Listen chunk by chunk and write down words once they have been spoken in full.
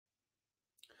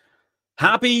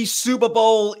Happy Super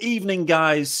Bowl evening,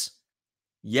 guys.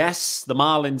 Yes, the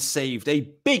Marlins saved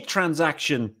a big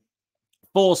transaction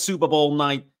for Super Bowl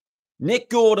night.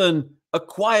 Nick Gordon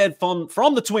acquired from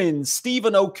the Twins.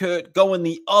 Stephen Okert going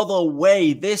the other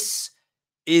way. This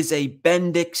is a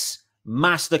Bendix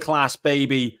masterclass,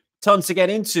 baby. Tons to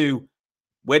get into.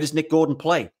 Where does Nick Gordon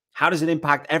play? How does it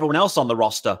impact everyone else on the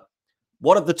roster?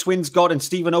 What have the Twins got in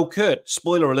Stephen Okert?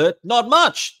 Spoiler alert, not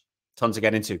much. Tons to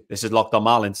get into. This is Locked On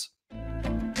Marlins.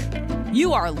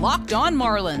 You are Locked On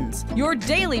Marlins, your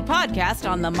daily podcast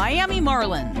on the Miami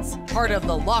Marlins. Part of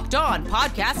the Locked On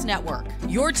Podcast Network,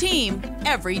 your team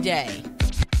every day.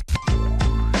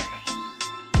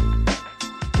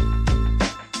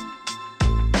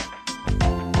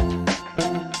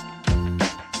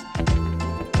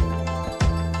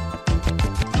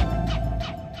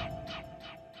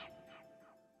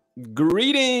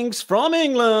 Greetings from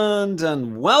England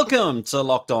and welcome to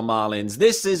Locked On Marlins.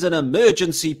 This is an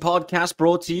emergency podcast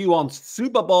brought to you on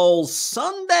Super Bowl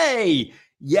Sunday.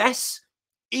 Yes,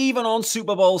 even on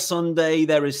Super Bowl Sunday,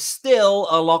 there is still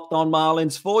a Locked On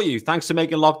Marlins for you. Thanks for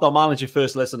making Locked On Marlins your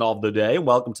first listen of the day.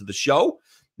 Welcome to the show.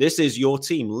 This is your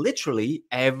team literally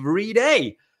every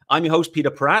day. I'm your host,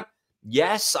 Peter Pratt.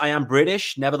 Yes, I am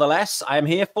British. Nevertheless, I am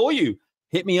here for you.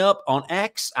 Hit me up on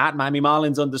X at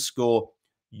 @MiamiMarlins_UK.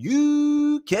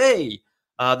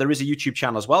 There is a YouTube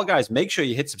channel as well, guys. Make sure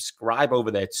you hit subscribe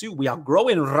over there too. We are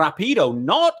growing rapido,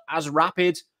 not as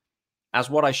rapid as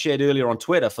what I shared earlier on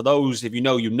Twitter. For those, if you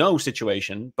know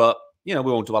situation, but we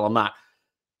won't dwell on that.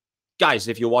 Guys,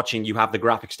 if you're watching, you have the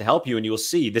graphics to help you, and you'll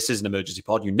see this is an emergency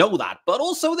pod. You know that, but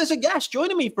also there's a guest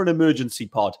joining me for an emergency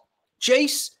pod.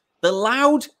 Chase, the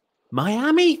loud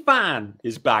Miami fan,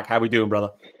 is back. How we doing,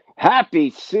 brother? Happy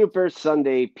Super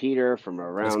Sunday, Peter, from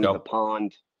around the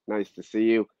pond. Nice to see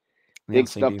you. Big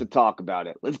stuff to talk about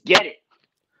it. Let's get it.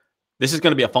 This is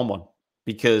going to be a fun one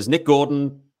because Nick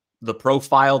Gordon, the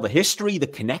profile, the history, the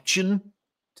connection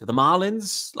to the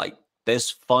Marlins, like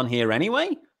there's fun here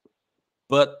anyway.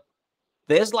 But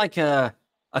there's like a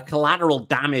collateral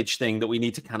damage thing that we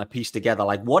need to kind of piece together.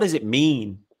 Like, what does it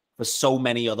mean for so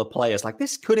many other players? Like,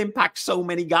 this could impact so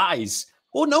many guys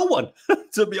or no one,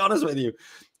 to be honest with you.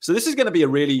 So this is going to be a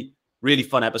really, really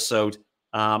fun episode.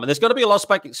 And there's going to be a lot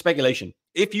of speculation.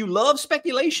 If you love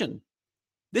speculation,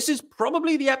 this is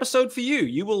probably the episode for you.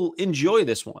 You will enjoy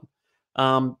this one.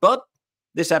 But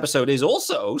this episode is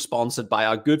also sponsored by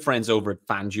our good friends over at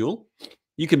FanDuel.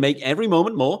 You can make every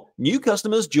moment more. New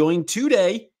customers join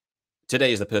today.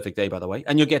 Today is the perfect day, by the way.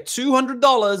 And you'll get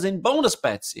 $200 in bonus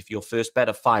bets if your first bet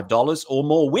of $5 or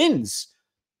more wins.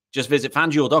 Just visit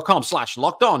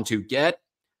FanDuel.com/lockedon to get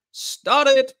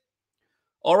started.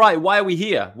 All right, why are we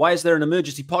here? Why is there an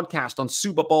emergency podcast on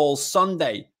Super Bowl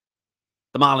Sunday?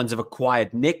 The Marlins have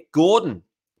acquired Nick Gordon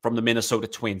from the Minnesota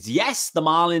Twins. Yes, the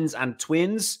Marlins and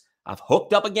Twins have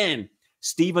hooked up again.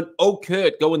 Stephen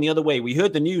Okert going the other way. We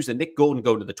heard the news that Nick Gordon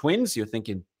go to the Twins. You're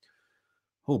thinking,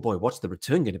 oh boy, what's the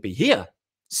return going to be here?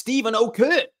 Stephen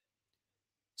Okert.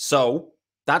 So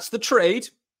that's the trade.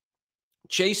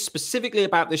 Chase, specifically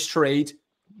about this trade,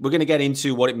 we're going to get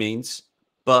into what it means.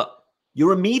 But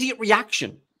your immediate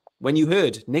reaction when you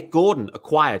heard Nick Gordon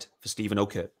acquired for Stephen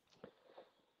Okert?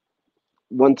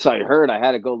 Once I heard, I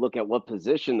had to go look at what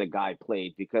position the guy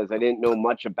played because I didn't know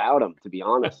much about him, to be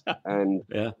honest. And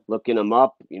looking him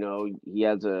up, he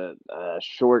has a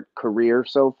short career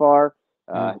so far.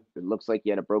 It looks like he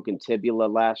had a broken tibia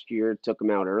last year, took him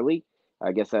out early.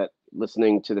 I guess that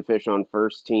listening to the Fish on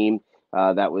First team,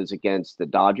 that was against the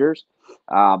Dodgers.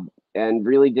 And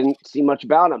really didn't see much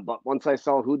about him. But once I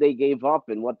saw who they gave up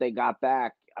and what they got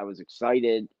back, I was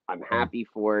excited. I'm happy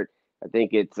for it. I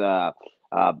think it's a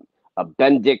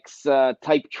Bendix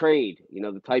type trade,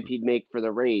 the type he'd make for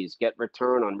the Rays, get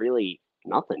return on really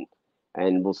nothing.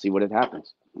 And we'll see what it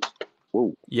happens.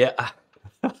 Whoa. Yeah.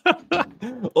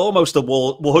 Almost a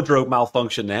wardrobe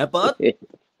malfunction there, but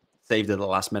saved it at the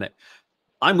last minute.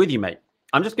 I'm with you, mate.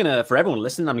 I'm just going to, for everyone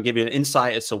listening, I'm going to give you an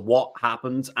insight as to what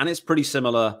happened. And it's pretty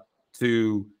similar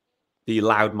to the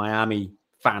loud Miami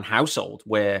fan household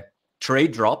where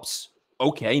trade drops.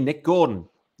 Okay, Nick Gordon,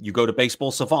 you go to Baseball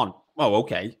Savant. Oh,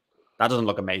 okay. That doesn't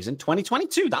look amazing.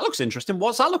 2022, that looks interesting.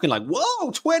 What's that looking like?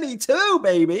 Whoa, 22,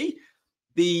 baby.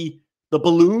 The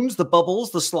balloons, the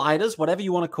bubbles, the sliders, whatever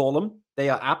you want to call them, they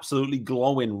are absolutely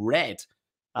glowing red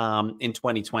in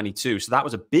 2022. So that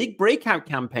was a big breakout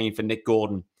campaign for Nick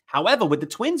Gordon. However, with the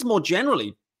Twins more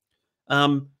generally,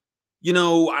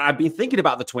 I've been thinking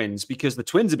about the Twins because the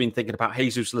Twins have been thinking about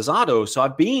Jesus Luzardo. So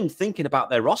I've been thinking about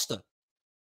their roster.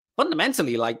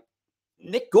 Fundamentally, like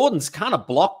Nick Gordon's kind of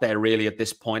blocked there really at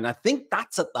this point. I think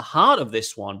that's at the heart of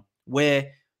this one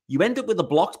where you end up with a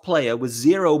blocked player with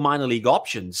 0 minor league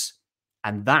options.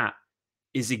 And that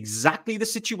is exactly the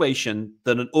situation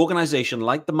that an organization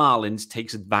like the Marlins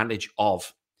takes advantage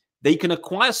of. They can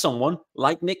acquire someone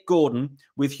like Nick Gordon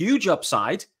with huge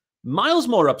upside, miles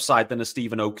more upside than a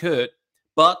Stephen Okert,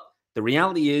 but the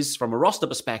reality is, from a roster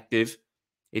perspective,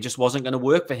 it just wasn't going to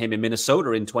work for him in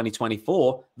Minnesota in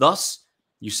 2024. Thus,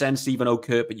 you send Stephen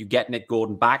Okert, but you get Nick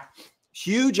Gordon back.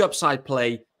 Huge upside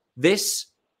play. This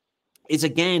is,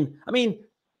 again, I mean,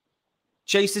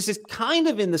 Chase, this is kind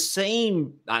of in the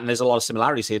same, and there's a lot of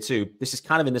similarities here too. This is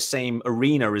kind of in the same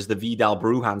arena as the Vidal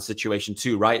Brujan situation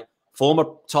too, right? Former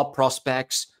top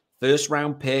prospects,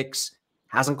 first-round picks,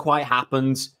 hasn't quite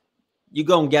happened. You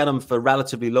go and get them for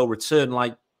relatively low return.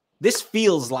 Like, this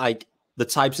feels like the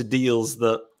types of deals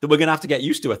that we're going to have to get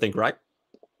used to, I think, right?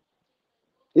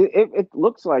 It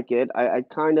looks like it. I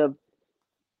kind of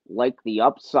like the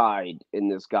upside in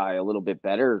this guy a little bit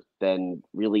better than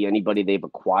really anybody they've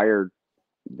acquired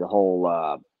the whole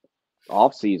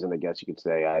offseason, I guess you could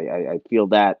say. I feel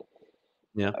that,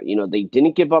 they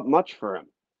didn't give up much for him.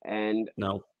 And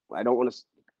no, I don't want to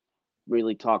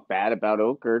really talk bad about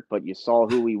Okert, but you saw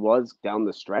who he was down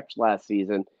the stretch last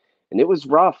season, and it was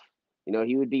rough.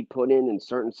 He would be put in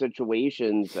certain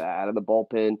situations out of the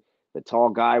bullpen, the tall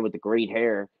guy with the great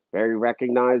hair, very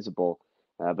recognizable.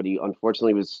 But he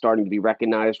unfortunately was starting to be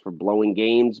recognized for blowing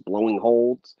games, blowing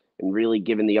holds, and really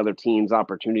giving the other teams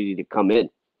opportunity to come in.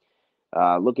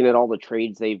 Looking at all the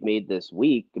trades they've made this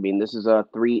week, I mean, this is the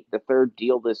third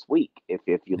deal this week.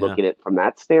 If you look at it from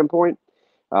that standpoint,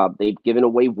 they've given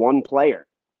away one player,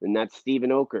 and that's Stephen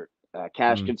Okert.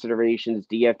 Cash considerations,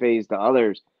 DFAs to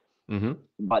others. Mm-hmm.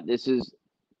 But this is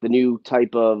the new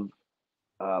type of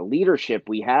leadership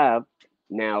we have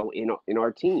now in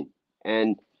our team,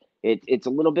 and it's a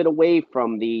little bit away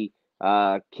from the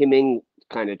Kimming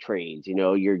kind of trades.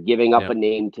 You're giving up a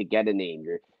name to get a name.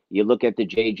 You look at the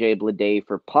JJ Bleday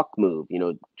for Puck move.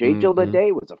 JJ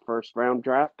Bleday was a first-round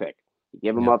draft pick. You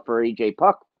give him up for AJ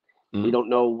Puck. We don't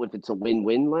know if it's a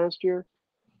win-win last year,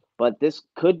 but this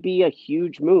could be a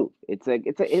huge move. It's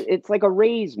like a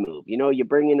Rays move. You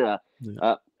bring in a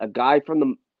guy from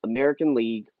the American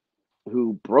League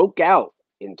who broke out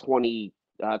in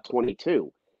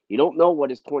 2022. You don't know what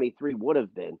his 23 would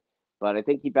have been, but I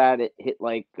think he hit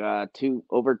like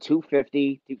over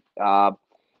 250.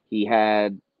 He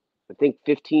had, I think,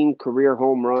 15 career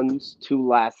home runs, 2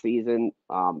 last season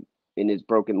in his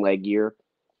broken leg year.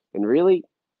 And really,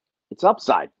 it's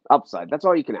upside. That's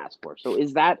all you can ask for. So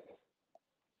is that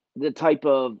the type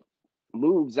of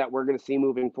moves that we're going to see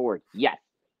moving forward? Yes,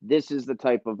 this is the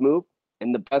type of move.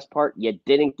 And the best part, you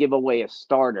didn't give away a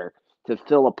starter to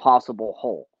fill a possible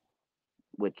hole,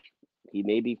 which he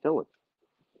may be filling.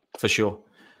 For sure.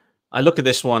 I look at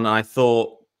this one and I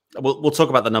thought, we'll talk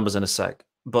about the numbers in a sec,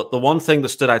 but the one thing that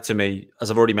stood out to me, as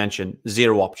I've already mentioned,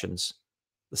 0 options.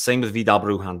 The same with Vidal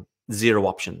Brujan, 0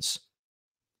 options.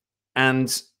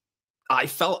 And I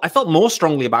felt more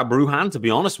strongly about Brujan, to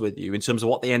be honest with you, in terms of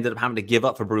what they ended up having to give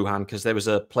up for Brujan, because there was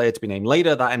a player to be named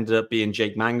later that ended up being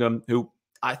Jake Mangum, who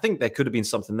I think there could have been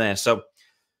something there. So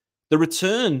the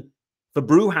return for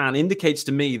Brujan indicates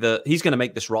to me that he's going to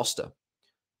make this roster.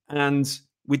 And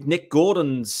with Nick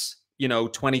Gordon's,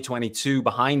 2022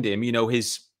 behind him,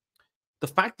 the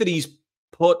fact that he's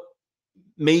put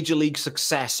major league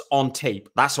success on tape,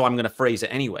 that's how I'm going to phrase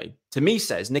it anyway, to me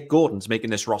says Nick Gordon's making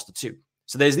this roster too.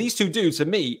 So there's these two dudes, for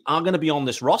me, are going to be on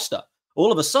this roster.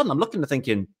 All of a sudden, I'm looking and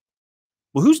thinking,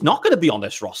 well, who's not going to be on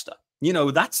this roster? You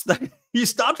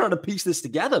start trying to piece this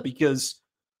together because,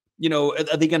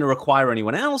 are they going to require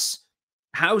anyone else?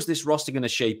 How's this roster going to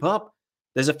shape up?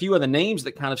 There's a few other names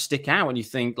that kind of stick out and you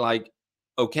think like,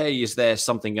 okay, is there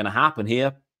something going to happen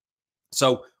here?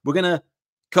 So we're going to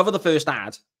cover the first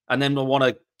ad and then we'll want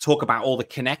to talk about all the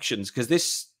connections because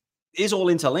this is all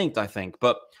interlinked, I think.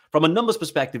 But from a numbers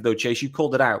perspective, though, Chase, you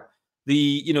called it out.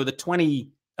 The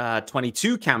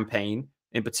 2022 campaign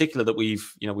in particular that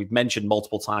we've mentioned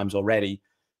multiple times already.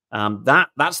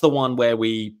 That's the one where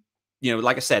we,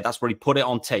 like I said, that's where he put it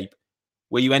on tape,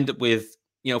 where you end up with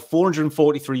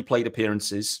 443 plate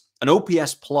appearances, an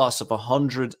OPS plus of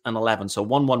 111, so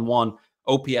 111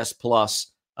 OPS plus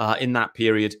in that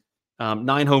period,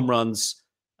 9 home runs,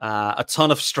 a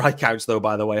ton of strikeouts though,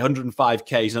 by the way, 105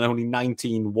 Ks and only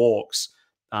 19 walks,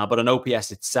 but an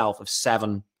OPS itself of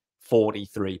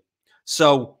 743.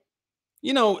 So,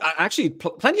 actually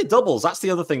plenty of doubles. That's the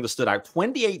other thing that stood out.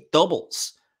 28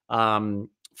 doubles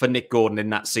for Nick Gordon in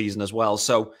that season as well.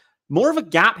 So more of a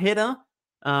gap hitter.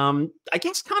 I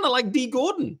guess kind of like D.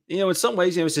 Gordon, in some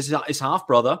ways, it's his half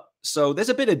brother. So there's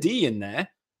a bit of D in there.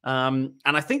 And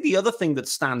I think the other thing that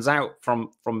stands out from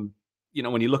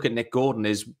when you look at Nick Gordon,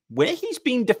 is where he's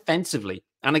been defensively.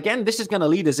 And again, this is going to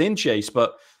lead us in, Chase,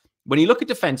 but when you look at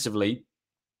defensively,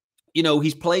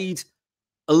 he's played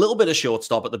a little bit of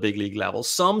shortstop at the big league level,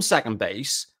 some second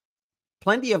base,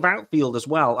 plenty of outfield as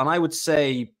well. And I would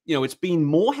say, it's been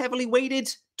more heavily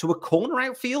weighted to a corner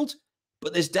outfield,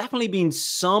 but there's definitely been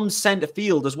some center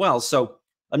field as well. So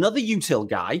another util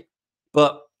guy,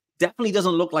 but definitely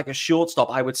doesn't look like a shortstop,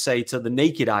 I would say, to the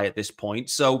naked eye at this point.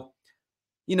 So,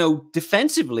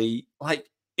 defensively, like,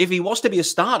 if he was to be a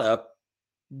starter,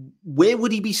 where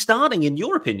would he be starting, in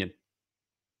your opinion?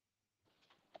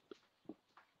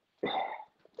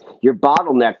 You're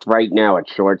bottlenecked right now at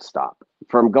shortstop,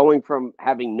 from going from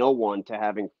having no one to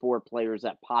having 4 players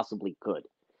that possibly could.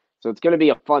 So it's going to be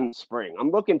a fun spring.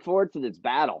 I'm looking forward to this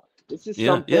battle. This is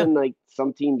something like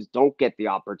some teams don't get the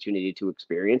opportunity to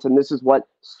experience, and this is what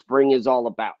spring is all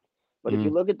about. But if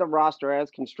you look at the roster as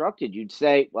constructed, you'd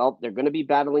say, well, they're going to be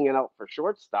battling it out for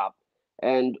shortstop.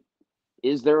 And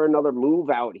is there another move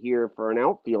out here for an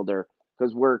outfielder?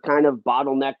 Because we're kind of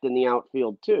bottlenecked in the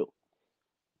outfield too.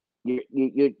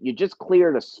 You just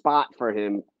cleared a spot for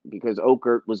him because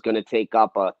Okert was going to take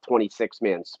up a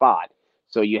 26-man spot.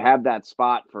 So you have that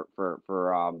spot for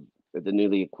the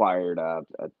newly acquired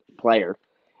player.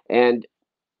 And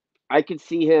I could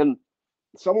see him.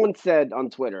 Someone said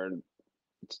on Twitter, and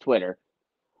it's Twitter,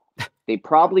 they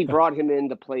probably brought him in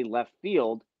to play left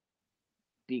field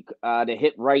to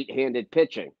hit right-handed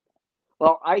pitching.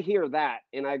 Well, I hear that,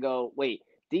 and I go, wait,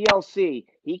 DLC,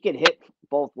 he could hit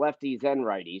both lefties and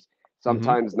righties.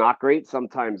 Sometimes not great,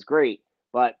 sometimes great.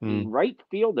 But the right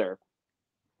fielder,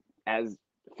 as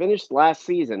finished last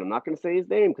season, I'm not going to say his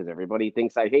name because everybody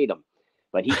thinks I hate him,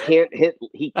 but he can't hit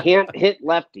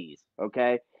lefties,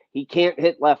 okay? He can't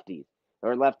hit lefties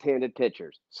or left-handed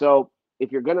pitchers. So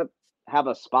if you're going to have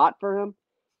a spot for him,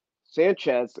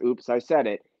 Sanchez, oops, I said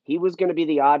it, he was going to be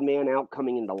the odd man out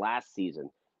coming into last season.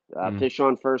 Fish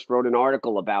on First wrote an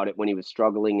article about it when he was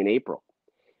struggling in April.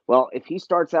 Well, if he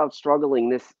starts out struggling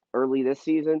this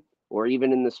season or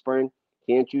even in the spring,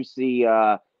 can't you see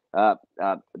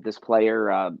this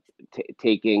player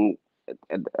taking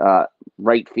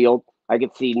right field? I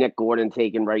could see Nick Gordon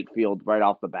taking right field right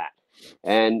off the bat.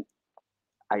 And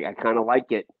I kind of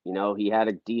like it. He had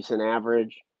a decent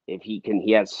average. If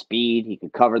he has speed, he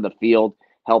could cover the field,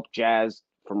 help Jazz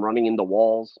from running into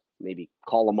walls, maybe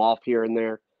call him off here and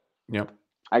there. Yep.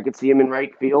 I could see him in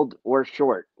right field or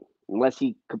short, unless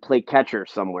he could play catcher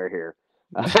somewhere here.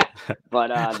 But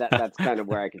that's kind of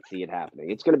where I could see it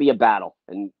happening. It's going to be a battle,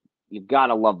 and you've got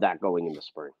to love that going into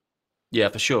spring. Yeah,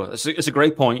 for sure. It's a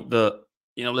great point that,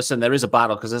 listen, there is a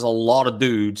battle because there's a lot of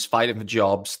dudes fighting for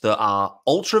jobs that are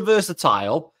ultra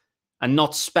versatile and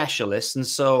not specialists. And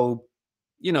so,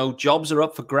 jobs are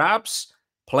up for grabs,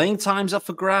 playing time's up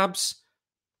for grabs,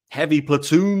 heavy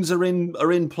platoons are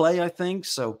in play, I think.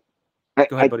 So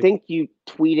go ahead, buddy. I think you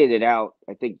tweeted it out,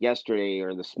 I think yesterday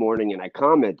or this morning, and I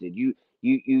commented.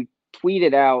 You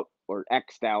tweeted out or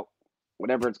X'd out,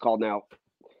 whatever it's called now,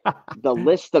 the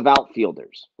list of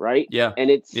outfielders, right? Yeah.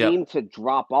 And it seemed to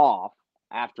drop off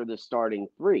after the starting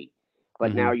 3.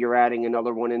 But now you're adding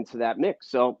another one into that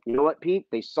mix. So you know what, Pete?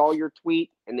 They saw your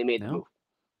tweet and they made the move.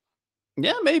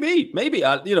 Yeah, maybe.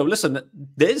 Listen,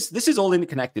 this is all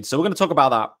interconnected. So we're going to talk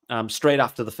about that straight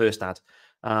after the first ad.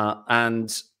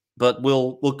 But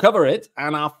we'll cover it.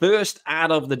 And our first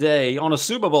ad of the day on a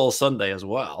Super Bowl Sunday as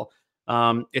well.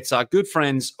 It's our good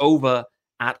friends over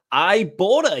at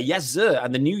Ibotta. Yes, sir.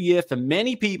 And the new year for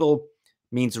many people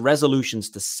means resolutions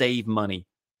to save money.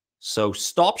 So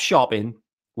stop shopping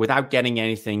without getting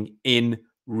anything in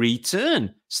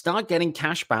return. Start getting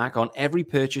cash back on every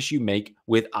purchase you make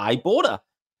with Ibotta.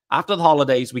 After the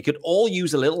holidays, we could all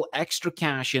use a little extra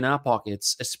cash in our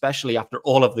pockets, especially after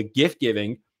all of the gift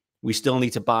giving. We still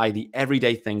need to buy the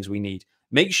everyday things we need.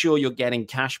 Make sure you're getting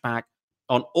cash back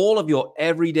on all of your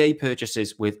everyday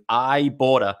purchases with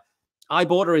Ibotta.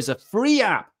 Ibotta is a free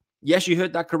app. Yes, you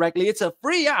heard that correctly. It's a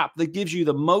free app that gives you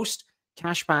the most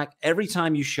cash back every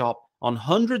time you shop on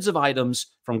hundreds of items,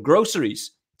 from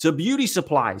groceries to beauty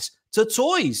supplies to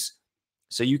toys.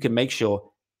 So you can make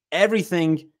sure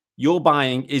everything you're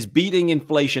buying is beating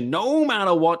inflation no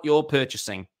matter what you're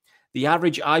purchasing. The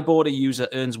average Ibotta user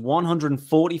earns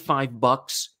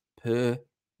 $145 per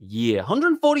year.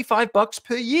 $145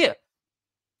 per year.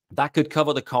 That could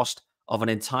cover the cost of an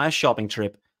entire shopping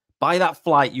trip, buy that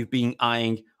flight you've been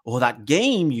eyeing, or that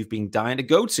game you've been dying to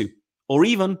go to, or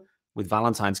even, with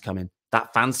Valentine's coming,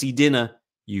 that fancy dinner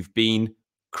you've been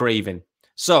craving.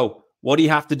 So what do you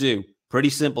have to do? Pretty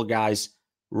simple, guys.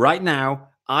 Right now,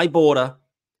 Ibotta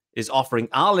is offering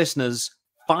our listeners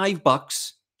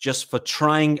 $5 just for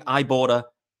trying Ibotta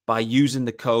by using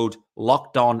the code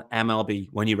LOCKEDONMLB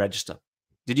when you register.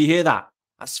 Did you hear that?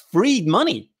 That's free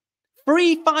money.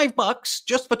 Free $5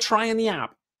 just for trying the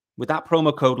app with that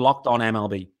promo code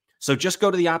LOCKEDONMLB. So just go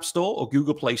to the App Store or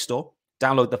Google Play Store,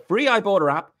 download the free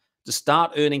Ibotta app to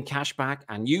start earning cash back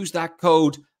and use that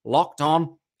code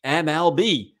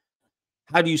LOCKEDONMLB.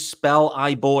 How do you spell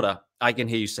Ibotta? I can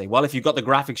hear you say, well, if you've got the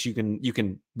graphics, you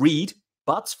can read.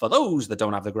 But for those that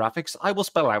don't have the graphics, I will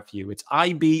spell it out for you. It's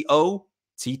Ibotta.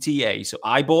 So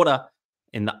Ibotta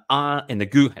in the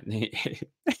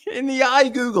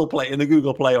Google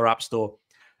Play or App Store,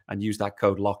 and use that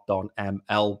code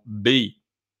LOCKEDONMLB.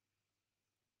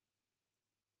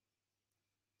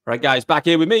 All right, guys, back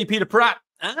here with me, Peter Pratt,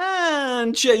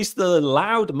 and Chase the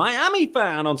Loud Miami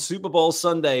fan on Super Bowl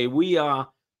Sunday. We are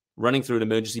running through an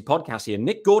emergency podcast here.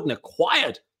 Nick Gordon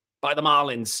acquired by the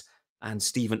Marlins, and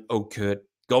Stephen Okert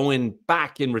going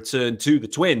back in return to the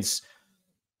Twins.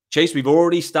 Chase, we've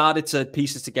already started to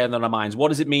piece this together in our minds. What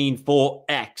does it mean for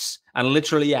X? And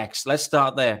literally X. Let's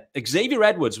start there. Xavier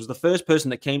Edwards was the first person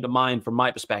that came to mind from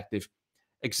my perspective.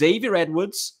 Xavier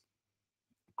Edwards,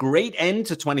 great end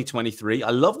to 2023. I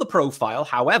love the profile.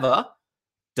 However,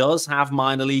 does have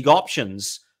minor league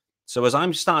options. So as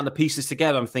I'm starting to piece this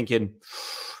together, I'm thinking,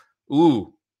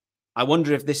 ooh, I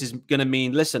wonder if this is going to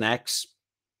mean, listen, X,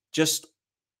 just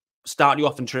start you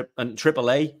off in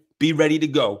AAA, be ready to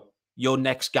go. Your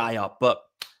next guy up. But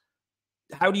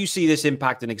how do you see this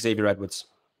impacting Xavier Edwards?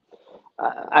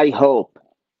 I hope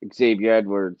Xavier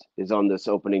Edwards is on this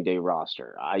opening day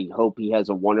roster. I hope he has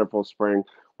a wonderful spring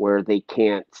where they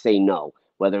can't say no,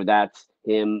 whether that's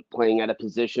him playing at a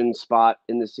position spot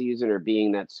in the season or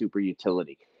being that super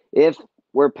utility. If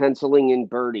we're penciling in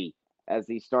Birdie as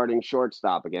the starting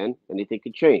shortstop again, anything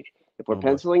could change. If we're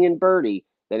penciling in Birdie,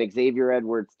 then Xavier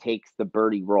Edwards takes the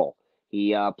Birdie role.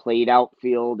 He played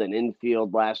outfield and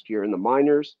infield last year in the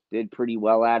minors, did pretty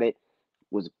well at it,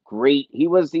 was great. He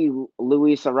was the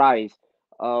Luis Ariz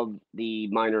of the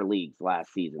minor leagues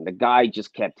last season. The guy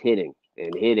just kept hitting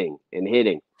and hitting and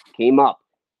hitting. Came up,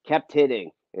 kept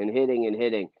hitting and hitting and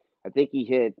hitting. I think he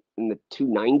hit in the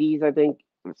 290s, I think,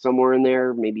 somewhere in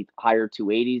there, maybe higher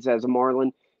 280s as a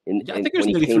Marlin. I think it was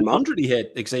nearly 300 he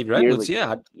hit, Xavier Edwards.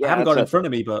 I haven't got it in front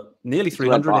of me, but nearly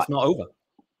 300, if not over.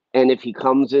 And if he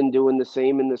comes in doing the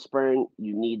same in the spring,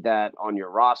 you need that on your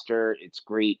roster. It's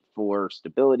great for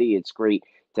stability. It's great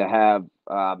to have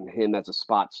him as a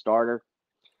spot starter.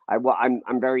 I'm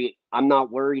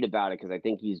not worried about it because I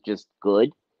think he's just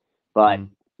good. But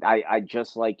I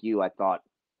just like you, I thought,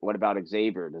 what about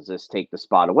Xavier? Does this take the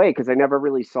spot away? Because I never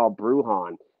really saw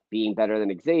Brujan being better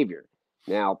than Xavier.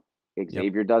 Now,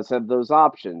 Xavier does have those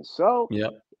options. So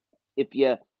if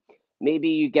maybe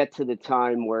you get to the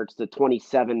time where it's the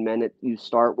 27-minute you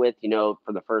start with,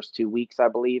 for the first 2 weeks, I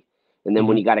believe. And then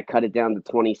when you got to cut it down to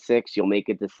 26, you'll make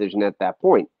a decision at that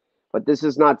point. But this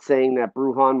is not saying that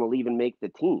Brujan will even make the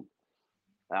team.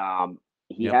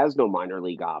 He has no minor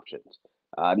league options.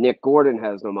 Nick Gordon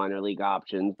has no minor league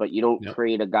options, but you don't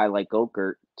trade a guy like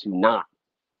Okert to not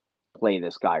play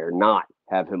this guy or not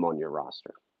have him on your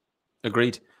roster.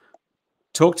 Agreed.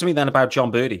 Talk to me then about John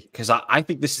Birdie, because I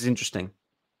think this is interesting.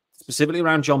 Specifically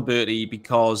around John Birdie,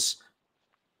 because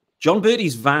John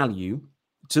Birdie's value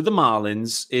to the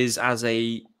Marlins is as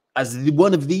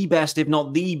one of the best, if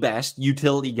not the best,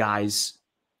 utility guys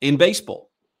in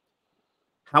baseball.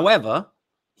 However,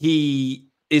 he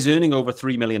is earning over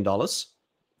 $3 million.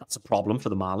 That's a problem for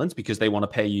the Marlins because they want to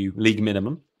pay you league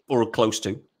minimum or close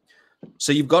to.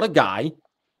 So you've got a guy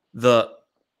that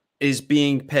is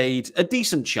being paid a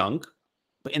decent chunk,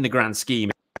 but in the grand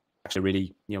scheme, it's actually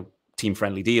really,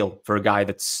 team-friendly deal for a guy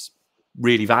that's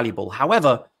really valuable.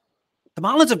 However, the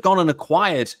Marlins have gone and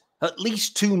acquired at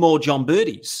least 2 more John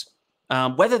Birdies.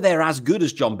 Whether they're as good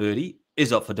as John Birdie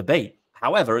is up for debate.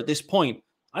 However, at this point,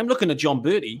 I'm looking at John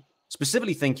Birdie,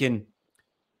 specifically thinking,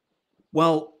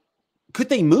 well, could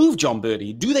they move John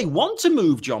Birdie? Do they want to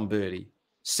move John Birdie?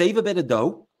 Save a bit of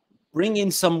dough, bring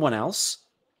in someone else,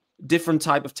 different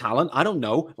type of talent? I don't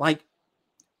know.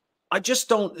 I just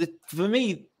don't, for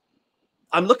me,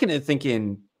 I'm looking at it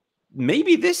thinking,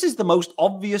 maybe this is the most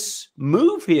obvious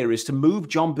move here, is to move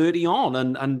John Birdie on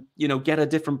and get a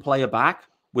different player back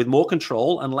with more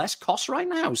control and less cost right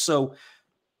now. So,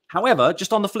 however,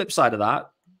 just on the flip side of that,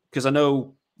 because I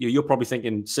know you're probably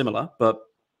thinking similar, but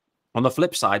on the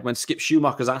flip side, when Skip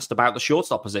Schumacher's asked about the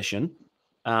shortstop position,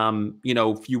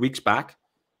 a few weeks back,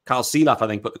 Carl Seelaff, I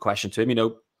think, put the question to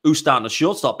him, who's starting a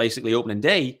shortstop basically opening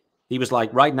day? He was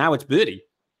like, right now it's Birdie.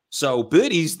 So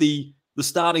Birdie's the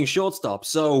starting shortstop.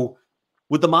 So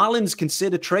would the Marlins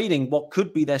consider trading what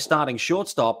could be their starting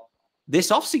shortstop this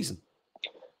offseason?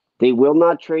 They will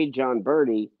not trade John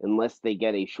Birdie unless they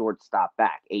get a shortstop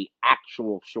back, a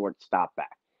actual shortstop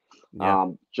back. Yeah.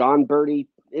 John Birdie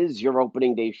is your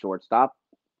opening day shortstop.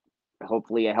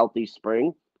 Hopefully a healthy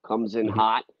spring, comes in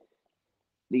hot.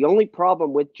 The only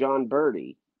problem with John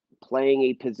Birdie playing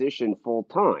a position full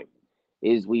time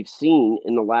is we've seen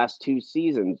in the last 2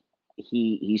 seasons,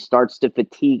 he starts to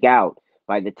fatigue out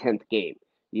by the 10th game,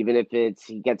 even if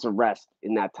he gets a rest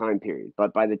in that time period.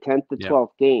 But by the 10th to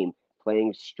 12th game,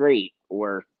 playing straight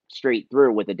or straight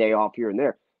through with a day off here and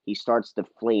there, he starts to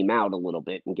flame out a little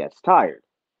bit and gets tired.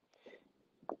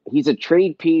 He's a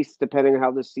trade piece depending on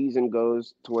how the season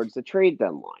goes towards the trade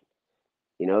deadline.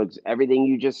 You know, everything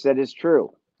you just said is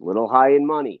true. A little high in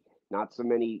money, not so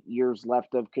many years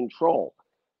left of control.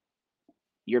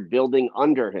 You're building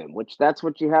under him, which that's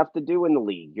what you have to do in the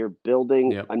league. You're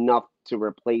building enough to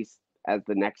replace as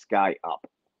the next guy up.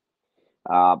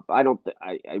 I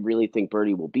really think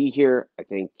Birdie will be here. I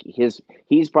think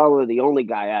he's probably the only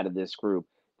guy out of this group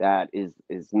that is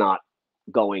not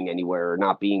going anywhere or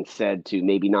not being said to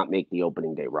maybe not make the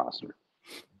opening day roster.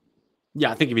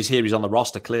 Yeah, I think if he's here, he's on the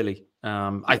roster, clearly.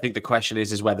 I think the question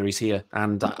is whether he's here.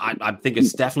 And I think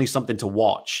it's definitely something to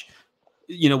watch.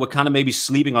 You know, we're kind of maybe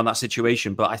sleeping on that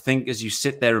situation, but I think as you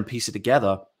sit there and piece it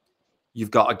together,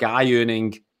 you've got a guy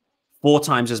earning 4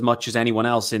 times as much as anyone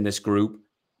else in this group,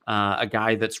 a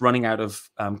guy that's running out of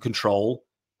control,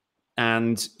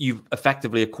 and you've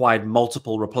effectively acquired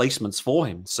multiple replacements for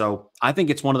him. So I think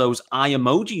it's one of those eye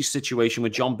emoji situation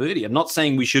with John Birdie. I'm not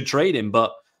saying we should trade him,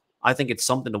 but I think it's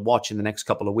something to watch in the next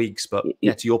couple of weeks. But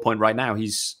yeah, to your point right now,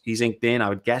 he's inked in, I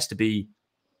would guess, to be,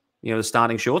 you know, the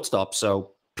starting shortstop.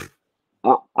 So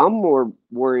I'm more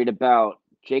worried about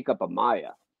Jacob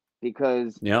Amaya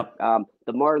because the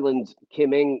Marlins,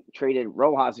 Kim Ng traded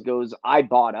Rojas, goes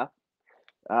Ibotta,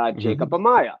 Jacob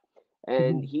Amaya.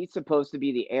 And he's supposed to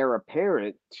be the heir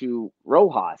apparent to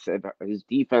Rojas. His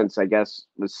defense, I guess,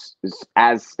 is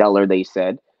as stellar, they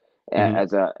said,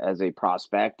 as a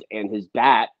prospect. And his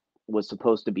bat was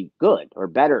supposed to be good or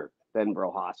better than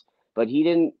Rojas. But he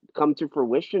didn't come to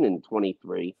fruition in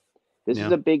 23. This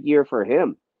is a big year for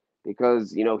him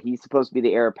because, you know, he's supposed to be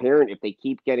the heir apparent. If they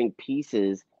keep getting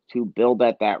pieces to build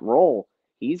at that role,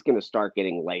 he's going to start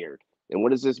getting layered. And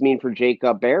what does this mean for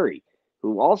Jacob Berry,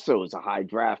 who also is a high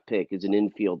draft pick, is an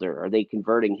infielder? Are they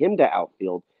converting him to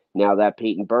outfield now that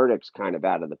Peyton Burdick's kind of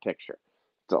out of the picture?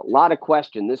 It's a lot of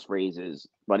question this raises,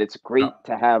 but it's great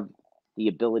to have the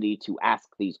ability to ask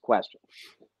these questions.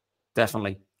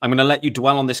 Definitely. I'm going to let you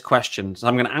dwell on this question. So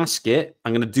I'm going to ask it.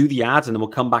 I'm going to do the ads, and then we'll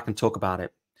come back and talk about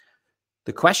it.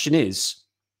 The question is,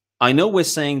 I know we're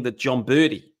saying that John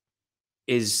Birdie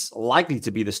is likely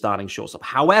to be the starting shortstop.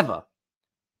 However,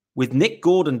 with Nick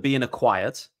Gordon being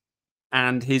acquired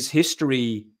and his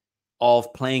history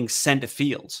of playing center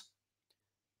field,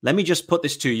 let me just put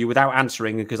this to you without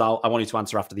answering, because I want you to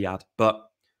answer after the ad. But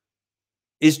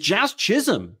is Jazz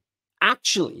Chisholm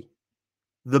actually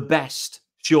the best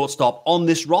shortstop on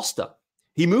this roster?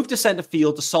 He moved to center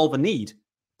field to solve a need.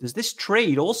 Does this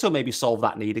trade also maybe solve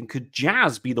that need? And could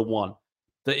Jazz be the one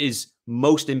that is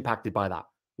most impacted by that?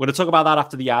 We're going to talk about that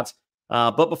after the ads.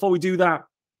 But before we do that,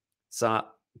 it's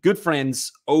good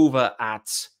friends over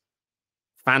at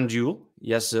FanDuel.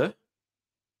 Yes, sir.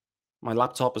 My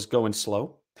laptop is going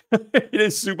slow. It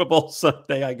is Super Bowl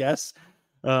Sunday, I guess.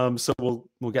 So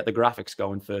we'll get the graphics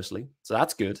going firstly. So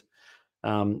that's good.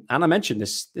 And I mentioned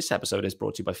this episode is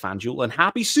brought to you by FanDuel. And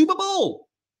happy Super Bowl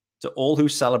to all who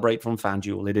celebrate from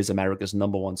FanDuel. It is America's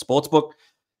 #1 sportsbook.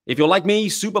 If you're like me,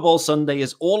 Super Bowl Sunday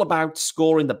is all about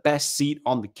scoring the best seat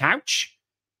on the couch,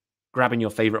 grabbing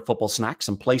your favorite football snacks,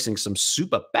 and placing some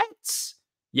super bets.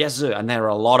 Yes, sir. And there are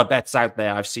a lot of bets out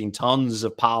there. I've seen tons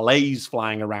of parlays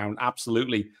flying around.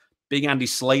 Absolutely. Big Andy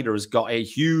Slater has got a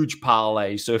huge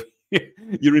parlay. So if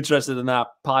you're interested in that,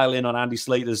 pile in on Andy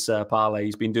Slater's parlay.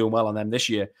 He's been doing well on them this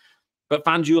year. But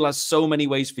FanDuel has so many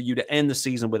ways for you to end the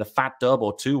season with a fat dub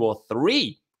or 2 or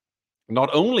 3. Not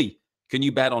only can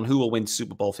you bet on who will win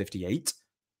Super Bowl 58,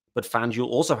 but FanDuel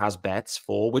also has bets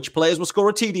for which players will score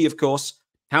a TD, of course,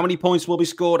 how many points will be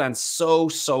scored, and so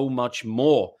much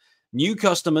more. New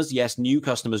customers, yes, new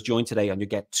customers join today and you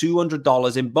get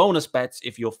 $200 in bonus bets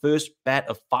if your first bet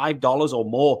of $5 or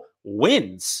more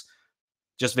wins.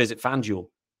 Just visit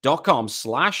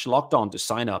FanDuel.com/lockedon to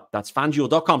sign up. That's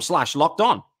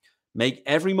FanDuel.com/lockedon. Make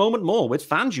every moment more with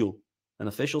FanDuel, an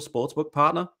official sportsbook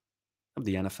partner of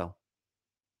the NFL.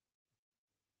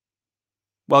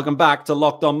 Welcome back to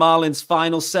Locked On Marlins,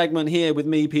 final segment here with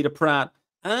me, Peter Pratt,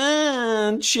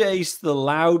 and Chase, the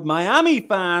loud Miami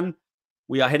fan.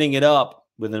 We are hitting it up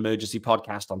with an emergency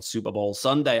podcast on Super Bowl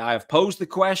Sunday. I have posed the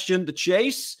question to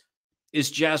Chase.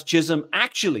 is Jazz Chisholm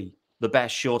actually the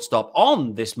best shortstop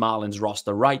on this Marlins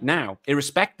roster right now,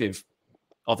 irrespective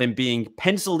of him being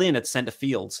penciled in at center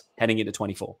field heading into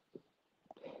 24?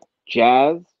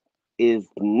 Jazz is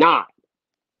not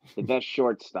the best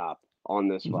shortstop on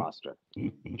this roster.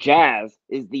 Jazz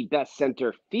is the best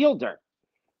center fielder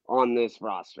on this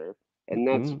roster, and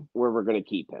that's where we're going to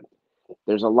keep him.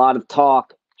 There's a lot of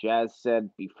talk. Jazz said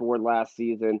before last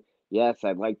season, yes,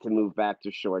 I'd like to move back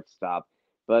to shortstop,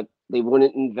 but they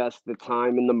wouldn't invest the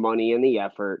time and the money and the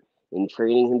effort in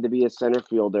training him to be a center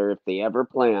fielder if they ever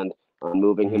planned on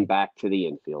moving him back to the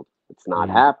infield. It's not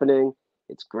happening.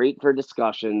 It's great for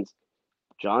discussions.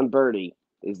 John Birdie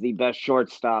is the best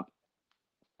shortstop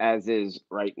as is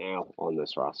right now on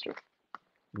this roster.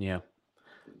 Yeah.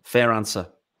 Fair answer.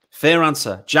 Fair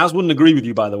answer. Jazz wouldn't agree with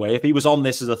you, by the way. If he was on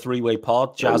this as a three-way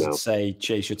pod, Jazz would say,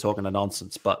 Chase, you're talking a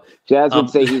nonsense. But Jazz would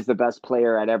say he's the best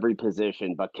player at every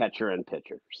position, but catcher and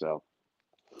pitcher. So,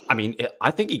 I mean,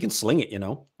 I think he can sling it, you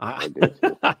know. I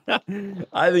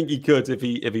think he could if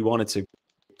he wanted to.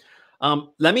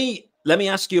 Let me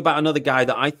ask you about another guy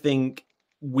that I think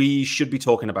we should be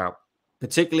talking about,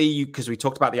 particularly because we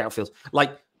talked about the outfield.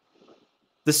 Like,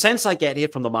 the sense I get here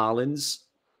from the Marlins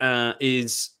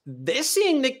is they're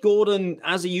seeing Nick Gordon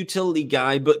as a utility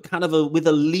guy, but kind of with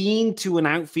a lean to an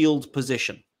outfield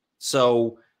position.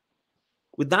 So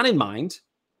with that in mind,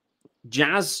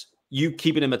 Jazz, you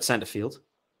keeping him at center field.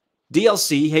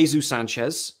 DLC, Jesus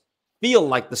Sanchez, feel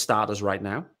like the starters right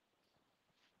now.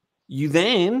 You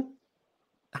then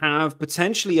have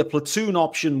potentially a platoon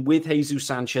option with Jesus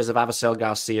Sanchez of Avisail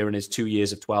Garcia in his 2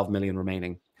 years of $12 million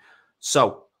remaining.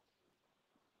 So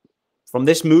from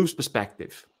this move's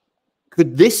perspective,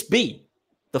 could this be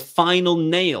the final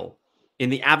nail in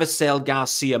the Avisail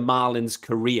Garcia Marlins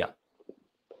career?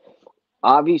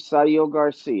 Avisail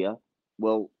Garcia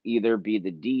will either be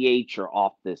the DH or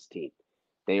off this team.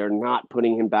 They are not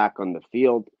putting him back on the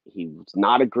field. He's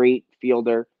not a great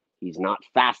fielder. He's not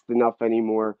fast enough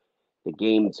anymore. The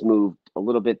game's moved a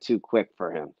little bit too quick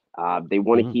for him. They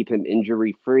want to keep him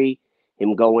injury-free,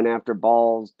 him going after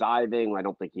balls, diving. I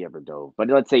don't think he ever dove, but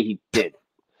let's say he did.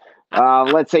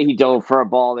 Let's say he dove for a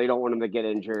ball. They don't want him to get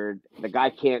injured. The guy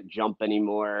can't jump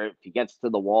anymore. If he gets to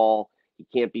the wall, he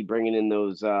can't be bringing in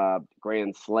those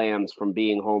grand slams from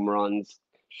being home runs.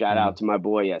 Shout out to my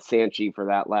boy Sanchi for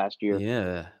that last year.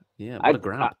 Yeah, what a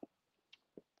grab.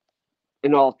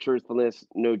 In all truthfulness,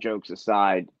 no jokes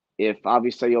aside, if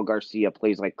Avisail Garcia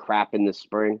plays like crap in the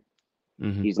spring,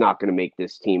 he's not going to make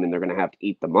this team, and they're going to have to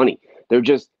eat the money.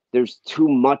 There's too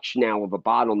much now of a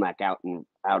bottleneck out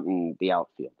in the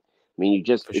outfield. I mean,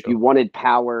 if you wanted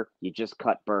power, you just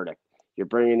cut Burdick. You're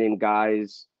bringing in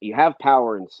guys. You have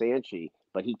power in Sanchi,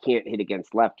 but he can't hit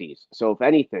against lefties. So if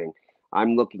anything,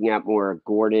 I'm looking at more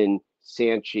Gordon,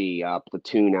 Sanchi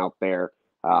platoon out there,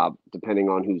 depending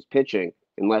on who's pitching.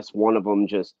 Unless one of them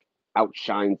just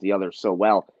outshines the other so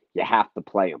well, you have to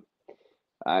play him.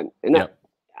 I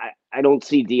don't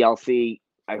see DLC.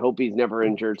 I hope he's never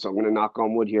injured, so I'm going to knock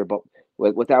on wood here. But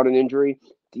without an injury,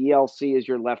 DLC is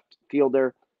your left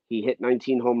fielder. He hit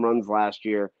 19 home runs last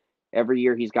year. Every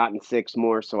year he's gotten 6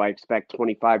 more, so I expect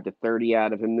 25 to 30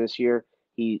 out of him this year.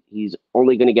 He's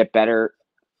only going to get better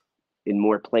in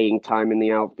more playing time in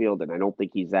the outfield, and I don't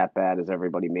think he's that bad as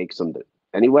everybody makes him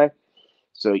anyway.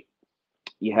 So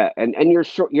and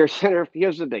your center.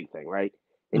 Here's the big thing, right?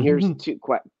 And here's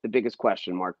the biggest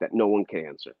question mark that no one can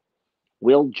answer: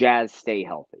 will Jazz stay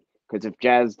healthy? Because if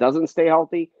Jazz doesn't stay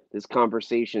healthy, this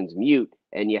conversation's mute,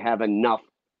 and you have enough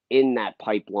in that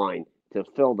pipeline to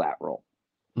fill that role.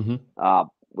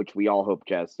 Which we all hope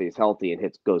Jazz stays healthy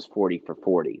and goes 40 for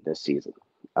 40 this season.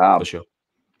 For sure.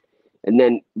 And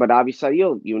then, but obviously,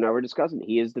 you and I were discussing,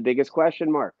 he is the biggest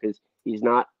question mark because he's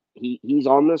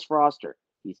on this roster.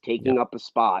 He's taking up a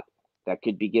spot that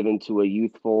could be given to a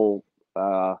youthful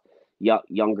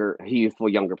younger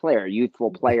player, a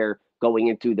youthful player going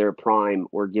into their prime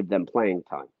or give them playing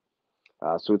time.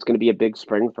 So it's going to be a big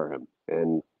spring for him.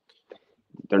 And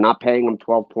they're not paying him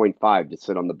 12.5 to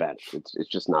sit on the bench. It's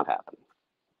just not happening.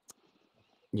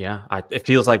 Yeah, it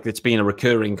feels like it's been a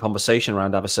recurring conversation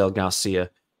around Avisail Garcia.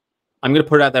 I'm going to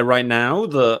put it out there right now.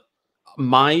 The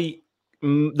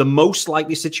most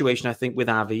likely situation, I think, with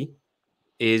Avi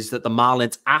is that the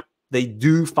Marlins they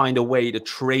do find a way to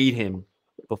trade him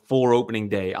before opening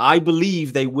day. I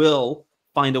believe they will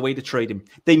find a way to trade him.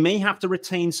 They may have to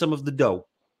retain some of the dough,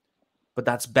 but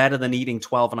that's better than eating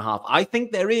 12.5. I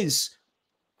think there is,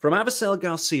 from Avisail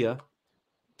Garcia,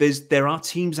 there are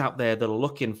teams out there that are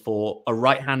looking for a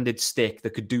right-handed stick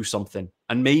that could do something.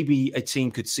 And maybe a team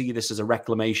could see this as a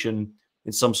reclamation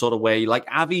in some sort of way. Like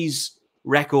Avi's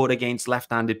record against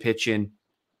left-handed pitching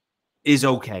is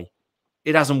okay.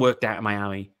 It hasn't worked out in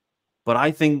Miami. But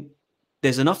I think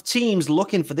there's enough teams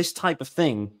looking for this type of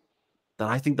thing that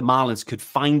I think the Marlins could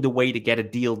find a way to get a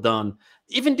deal done.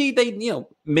 If indeed they,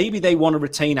 maybe they want to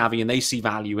retain Avi and they see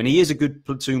value, and he is a good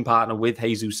platoon partner with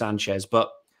Jesus Sanchez,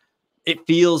 but it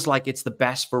feels like it's the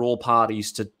best for all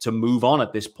parties to move on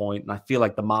at this point. And I feel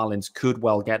like the Marlins could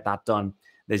well get that done.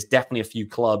 There's definitely a few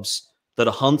clubs that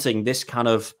are hunting this kind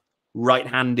of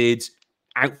right-handed,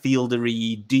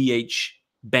 outfieldery, DH,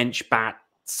 bench bat,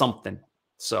 something.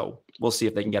 So we'll see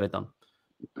if they can get it done.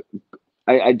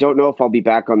 I don't know if I'll be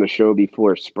back on the show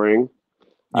before spring.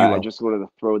 I just wanted to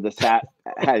throw this at.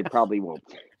 I probably won't.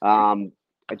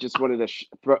 I just wanted to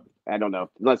throw. I don't know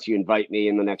unless you invite me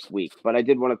in the next week, but I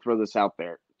did want to throw this out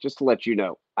there just to let you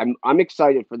know. I'm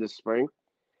excited for this spring.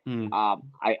 I'm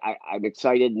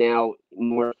excited now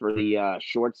more for the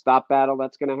shortstop battle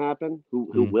that's going to happen.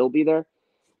 Who will be there?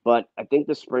 But I think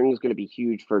the spring is going to be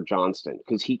huge for Johnston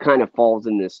because he kind of falls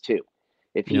in this too.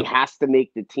 If he has to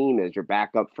make the team as your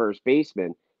backup first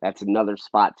baseman, that's another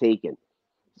spot taken.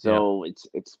 So it's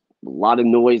a lot of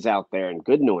noise out there and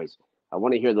good noise. I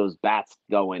want to hear those bats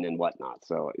going and whatnot.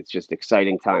 So it's just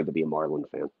exciting time to be a Marlin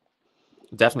fan.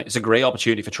 Definitely. It's a great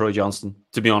opportunity for Troy Johnston,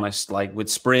 to be honest. Like with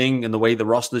spring and the way the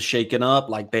roster's shaken up,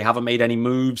 like they haven't made any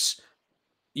moves,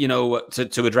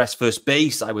 to address first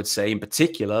base, I would say in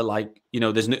particular. Like,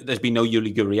 there's been no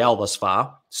Yuli Gurriel thus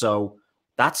far. So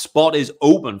that spot is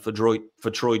open for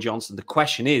Troy Johnston. The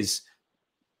question is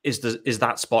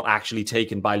that spot actually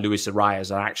taken by Luis Arias,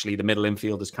 or actually the middle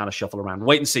infielders kind of shuffle around?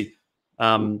 Wait and see.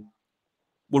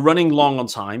 We're running long on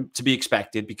time, to be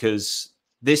expected, because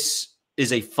this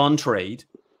is a fun trade.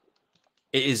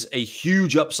 It is a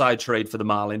huge upside trade for the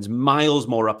Marlins, miles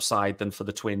more upside than for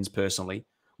the Twins, personally.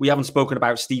 We haven't spoken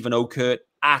about Stephen Okert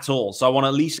at all, so I want to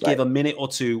at least give a minute or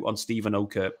two on Stephen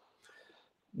Okert.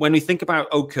 When we think about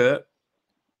Okert,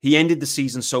 he ended the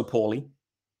season so poorly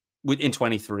in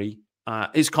 23.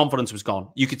 His confidence was gone.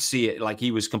 You could see it, like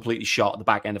he was completely shot at the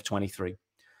back end of 23.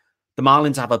 The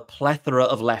Marlins have a plethora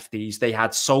of lefties. They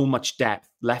had so much depth,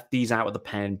 lefties out of the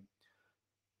pen.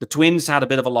 The Twins had a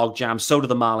bit of a logjam. So did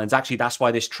the Marlins. Actually, that's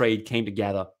why this trade came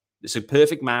together. It's a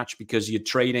perfect match because you're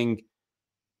trading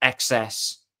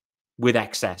excess with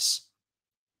excess.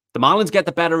 The Marlins get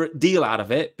the better deal out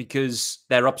of it because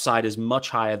their upside is much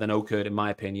higher than Okert, in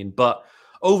my opinion. But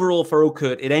overall for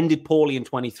Okert, it ended poorly in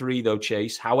 23, though,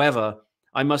 Chase. However,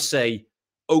 I must say,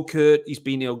 Okert, he's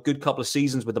been a good couple of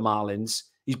seasons with the Marlins.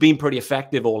 He's been pretty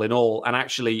effective all in all, and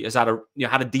actually has had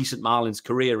a decent Marlins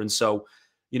career. And so,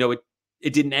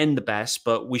 it didn't end the best,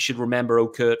 but we should remember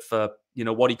Okert for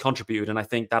what he contributed, and I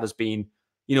think that has been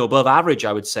above average,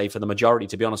 I would say, for the majority,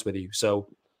 to be honest with you. So,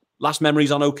 last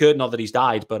memories on Okert, not that he's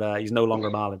died, but he's no longer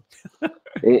a Marlin.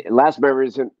 Last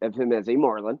memories of him as a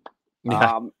Marlin.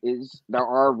 Is there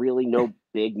are really no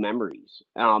big memories.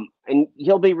 And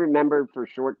he'll be remembered for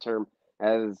short term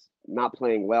as not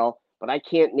playing well, but I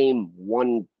can't name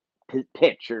one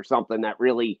pitch or something that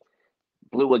really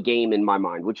blew a game in my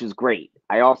mind, which is great.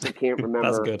 I also can't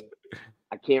remember. That's good.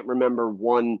 I can't remember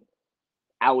one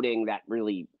outing that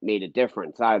really made a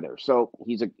difference either. So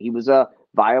he was a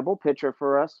viable pitcher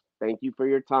for us. Thank you for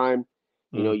your time.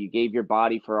 You gave your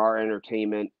body for our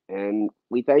entertainment, and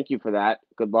we thank you for that.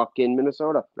 Good luck in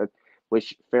Minnesota.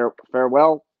 Wish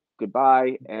farewell,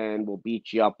 goodbye, and we'll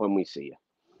beat you up when we see you.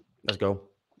 Let's go.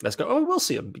 Oh, we'll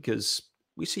see him because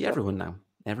we see everyone now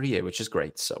every year, which is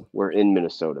great. So we're in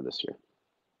Minnesota this year.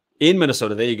 In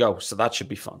Minnesota, there you go. So that should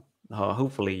be fun.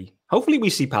 Hopefully we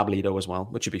see Pablito as well,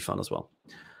 which should be fun as well.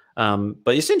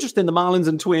 But it's interesting, the Marlins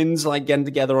and Twins like getting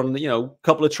together on a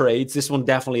couple of trades. This one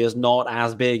definitely is not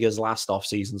as big as last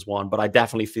offseason's one, but I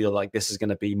definitely feel like this is going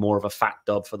to be more of a fat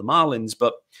dub for the Marlins.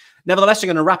 But nevertheless, we're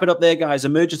going to wrap it up there, guys.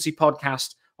 Emergency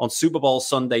podcast on Super Bowl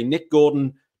Sunday. Nick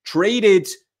Gordon traded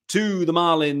to the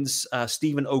Marlins.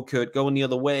 Stephen Okert going the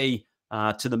other way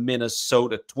to the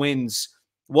Minnesota Twins.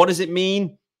 What does it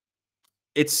mean?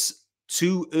 It's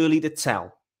too early to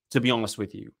tell, to be honest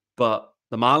with you. But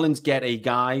the Marlins get a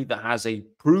guy that has a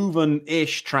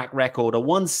proven-ish track record, a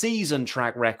one-season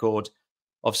track record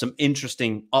of some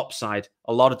interesting upside,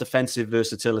 a lot of defensive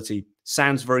versatility.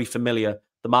 Sounds very familiar.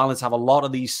 The Marlins have a lot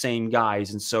of these same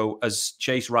guys. And so, as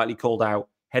Chase rightly called out,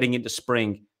 heading into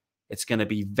spring, it's going to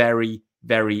be very,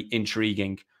 very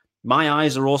intriguing. My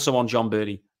eyes are also on Jon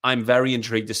Berti. I'm very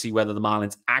intrigued to see whether the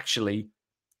Marlins actually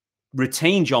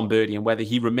retain Jon Berti and whether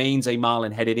he remains a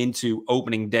Marlin headed into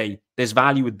opening day. There's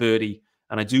value with Berti,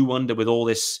 and I do wonder with all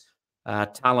this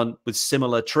talent with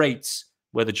similar traits,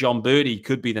 whether Jon Berti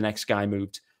could be the next guy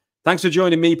moved. Thanks for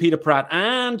joining me, Peter Pratt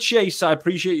and Chase. I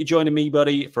appreciate you joining me,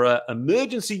 buddy, for an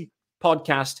emergency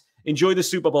podcast Enjoy the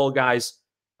Super Bowl, guys,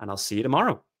 and I'll see you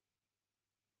tomorrow.